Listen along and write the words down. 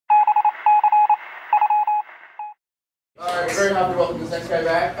very happy to welcome this next guy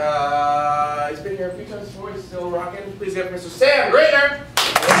back. He's been here a few times before. He's still rocking. Please give Mr. Sam Grittner.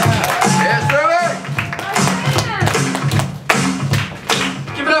 Yes, sir.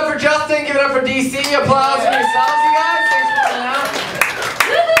 Give it up for Justin. Give it up for DC. Applause for yourselves, you guys. Thanks for coming out.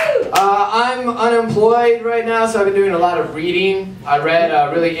 I'm unemployed right now, so I've been doing a lot of reading. I read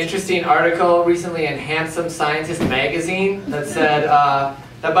a really interesting article recently in Handsome Scientist magazine that said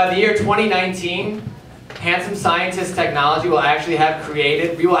that by the year 2019, Handsome Scientist technology will actually have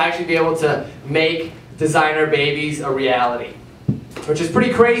created, we will actually be able to make designer babies a reality. Which is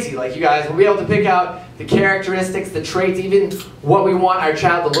pretty crazy. Like, you guys will be able to pick out the characteristics, the traits, even what we want our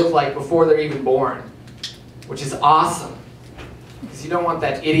child to look like before they're even born. Which is awesome. Because you don't want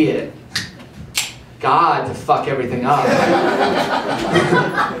that idiot God to fuck everything up.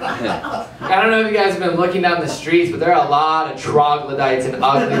 I don't know if you guys have been looking down the streets, but there are a lot of troglodytes and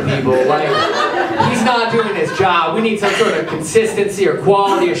ugly people. Like, he's not doing his job. We need some sort of consistency or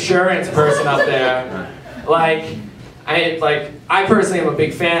quality assurance person up there. Like, I personally am a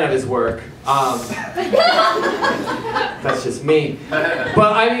big fan of his work. That's just me.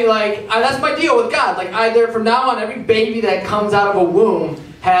 But I mean, like, that's my deal with God. Like, either from now on, every baby that comes out of a womb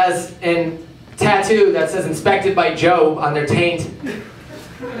has a tattoo that says "Inspected by Job" on their taint.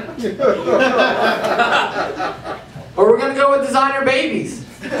 Or we're gonna go with designer babies.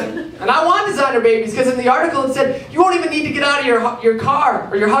 And I want designer babies because in the article it said you won't even need to get out of your car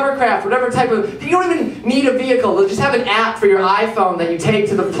or your hovercraft, whatever type of, you don't even need a vehicle. They'll just have an app for your iPhone that you take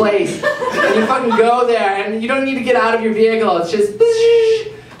to the place and you fucking go there and you don't need to get out of your vehicle. It's just,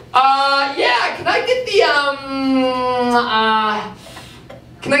 yeah, can I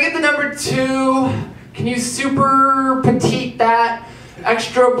get the number 2? Can you super petite that?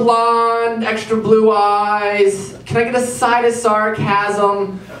 Extra blonde, extra blue eyes. Can I get a side of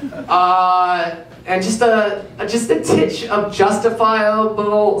sarcasm? And just a titch of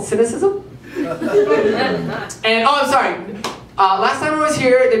justifiable cynicism? And, oh, I'm sorry. Last time I was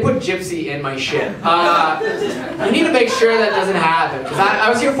here, they put gypsy in my shit. You need to make sure that doesn't happen. Because I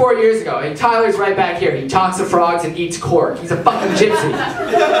was here 4 years ago, and Tyler's right back here. He talks to frogs and eats cork. He's a fucking gypsy.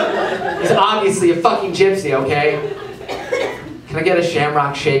 He's obviously a fucking gypsy, okay? Can I get a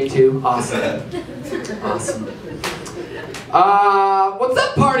shamrock shake too? Awesome. Awesome. What's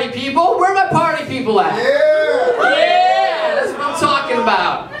up, party people? Where are my party people at? Yeah! Yeah! That's what I'm talking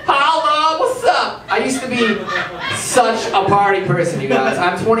about. Holla, what's up? I used to be such a party person, you guys.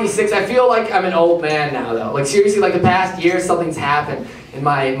 I'm 26. I feel like I'm an old man now, though. Like, seriously, like the past year, something's happened in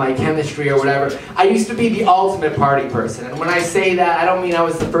my chemistry or whatever. I used to be the ultimate party person. And when I say that, I don't mean I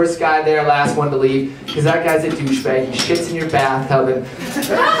was the first guy there, last one to leave, because that guy's a douchebag. He shits in your bathtub and just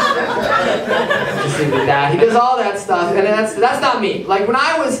leave it at that. He does all that stuff, and that's not me. Like, when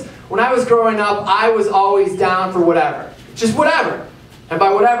I was growing up, I was always down for whatever. Just whatever. And by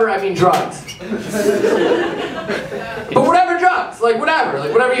whatever, I mean drugs. But whatever drugs, like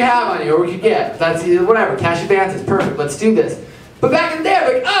whatever you have on you or you get. That's whatever, cash advances, perfect, let's do this. But back in the day, I'm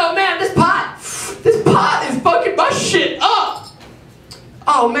like, oh man, this pot is fucking my shit up.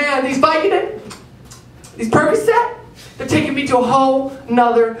 Oh man, these Vicodin, these Percocet, they're taking me to a whole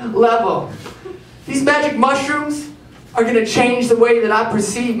nother level. These magic mushrooms are gonna change the way that I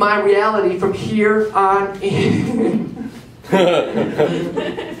perceive my reality from here on in.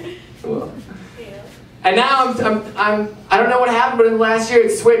 And now I don't know what happened, but in the last year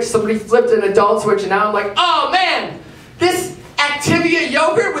it switched. Somebody flipped an adult switch, and now I'm like, oh man, this Activia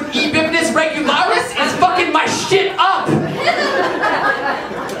yogurt with E. bibinus regularis is fucking my shit up.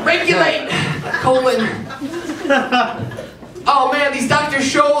 Regulate, colon. Oh man, these Dr.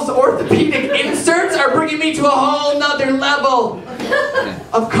 Scholl's orthopedic inserts are bringing me to a whole nother level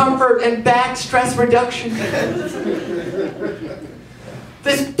of comfort and back stress reduction.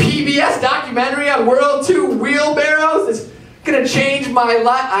 This PBS documentary on World 2 wheelbarrows is gonna change my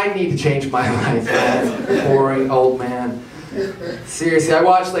life. I need to change my life, man. Boring old man. Seriously, I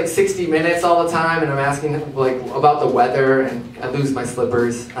watch like 60 Minutes all the time, and I'm asking like about the weather, and I lose my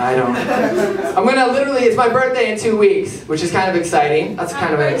slippers. I'm gonna literally, it's my birthday in 2 weeks, which is kind of exciting. That's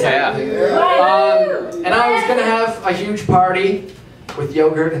kind of an exciting thing. And I was gonna have a huge party with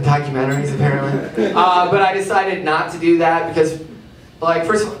yogurt and documentaries, apparently. But I decided not to do that because, like,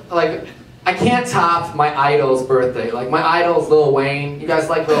 first, like, I can't top my idol's birthday. Like, my idol's Lil Wayne. You guys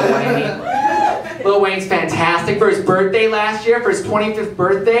like Lil Wayne? Lil Wayne's fantastic. For his birthday last year, for his 25th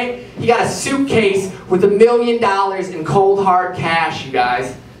birthday, he got a suitcase with $1 million in cold hard cash, you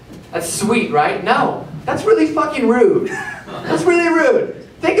guys. That's sweet, right? No. That's really fucking rude. That's really rude.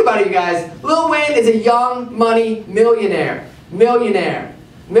 Think about it, you guys. Lil Wayne is a young money millionaire. Millionaire.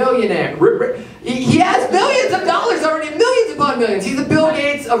 He has millions of dollars already, millions upon millions. He's the Bill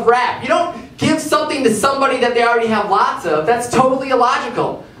Gates of rap. You don't give something to somebody that they already have lots of. That's totally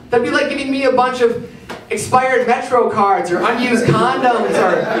illogical. That'd be like giving me a bunch of expired Metro cards or unused condoms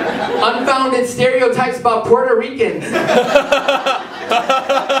or unfounded stereotypes about Puerto Ricans. I've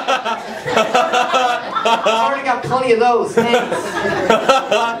already got plenty of those. Thanks.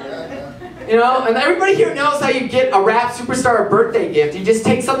 You know, and everybody here knows how you get a rap superstar a birthday gift. You just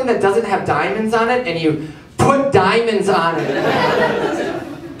take something that doesn't have diamonds on it and you put diamonds on it.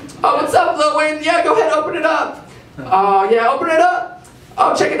 Oh, what's up, Lil Wayne? Yeah, go ahead, open it up. Oh, yeah, open it up.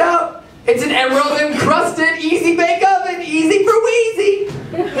 Oh, check it out. It's an emerald encrusted easy bake oven. Easy for Wheezy.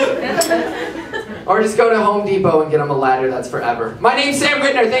 Or just go to Home Depot and get them a ladder that's forever. My name's Sam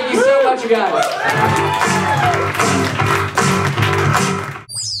Grittner. Thank you so much, you guys.